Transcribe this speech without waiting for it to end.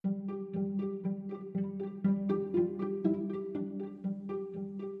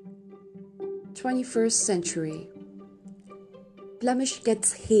21st century. Blemish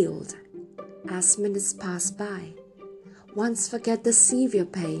gets healed as minutes pass by. Once forget the severe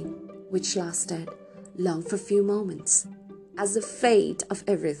pain which lasted long for few moments, as the fate of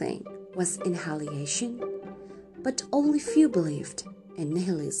everything was annihilation, but only few believed in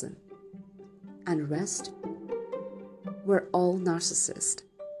nihilism, and rest were all narcissists.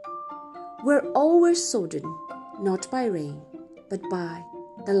 Where all were sodden not by rain, but by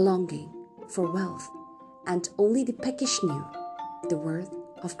the longing for wealth, and only the peckish knew the worth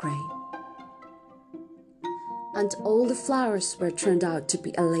of grain. And all the flowers were turned out to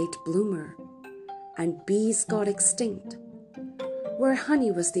be a late bloomer, and bees got extinct. Where honey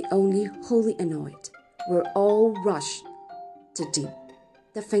was the only wholly annoyed, where all rushed to dip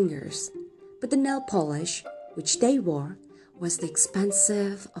the fingers, but the nail polish which they wore was the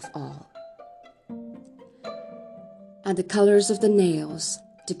expensive of all. And the colors of the nails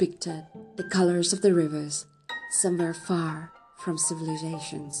depicted the colors of the rivers somewhere far from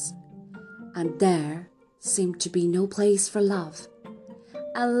civilizations, and there seemed to be no place for love.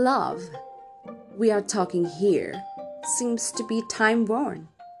 And love, we are talking here, seems to be time-worn.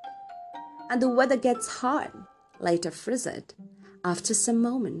 And the weather gets hot, later frigid, after some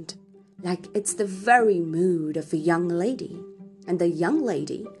moment, like it's the very mood of a young lady. And the young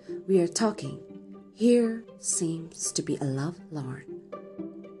lady we are talking here seems to be a love-lorn.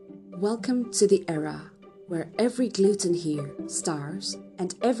 Welcome to the era where every gluten here stars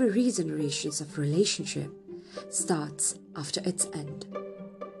and every regeneration of relationship starts after its end.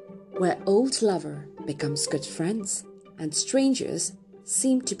 Where old lover becomes good friends and strangers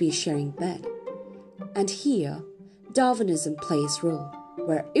seem to be sharing bed. And here, Darwinism plays role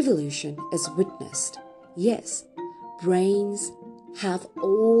where evolution is witnessed. Yes, brains have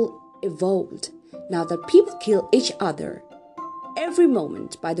all evolved now that people kill each other every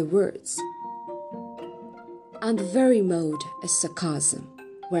moment by the words. And the very mode is sarcasm,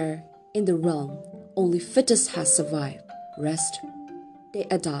 where in the realm only fittest has survived. Rest, they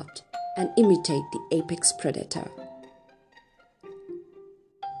adopt and imitate the apex predator.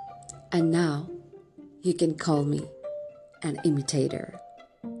 And now you can call me an imitator.